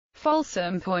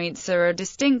Folsom points are a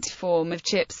distinct form of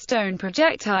chipstone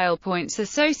projectile points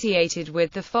associated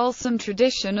with the Folsom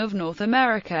tradition of North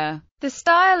America. The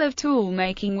style of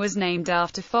tool-making was named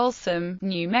after Folsom,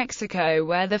 New Mexico,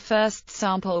 where the first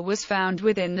sample was found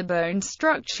within the bone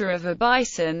structure of a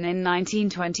bison in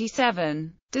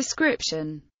 1927.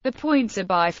 Description: the points are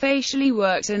bifacially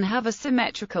worked and have a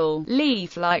symmetrical,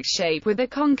 leaf-like shape with a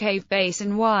concave base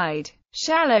and wide,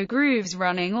 shallow grooves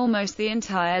running almost the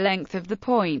entire length of the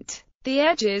point. The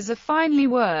edges are finely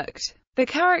worked. The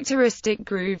characteristic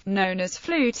groove, known as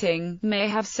fluting, may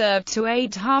have served to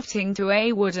aid hafting to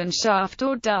a wooden shaft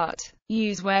or dart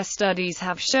use, where studies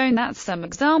have shown that some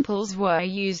examples were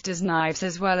used as knives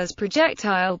as well as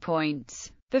projectile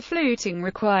points. The fluting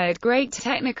required great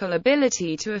technical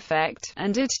ability to effect,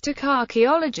 and it took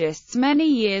archaeologists many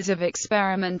years of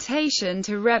experimentation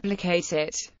to replicate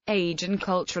it. Age and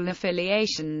cultural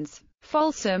affiliations.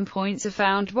 Folsom points are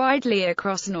found widely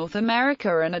across North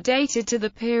America and are dated to the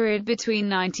period between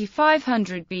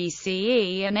 9500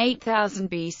 BCE and 8000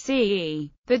 BCE.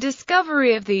 The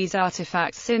discovery of these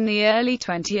artifacts in the early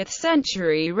 20th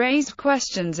century raised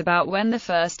questions about when the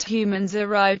first humans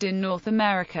arrived in North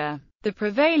America. The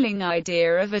prevailing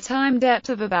idea of a time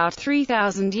depth of about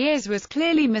 3,000 years was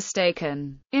clearly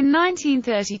mistaken. In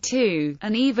 1932,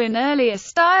 an even earlier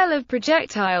style of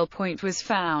projectile point was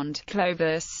found,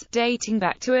 Clovis, dating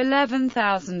back to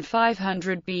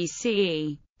 11,500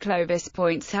 BCE. Clovis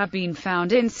points have been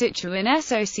found in situ in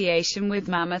association with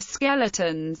mammoth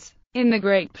skeletons. In the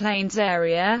Great Plains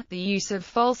area, the use of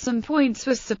Folsom points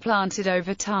was supplanted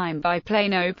over time by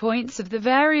Plano points of the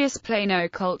various Plano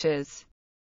cultures.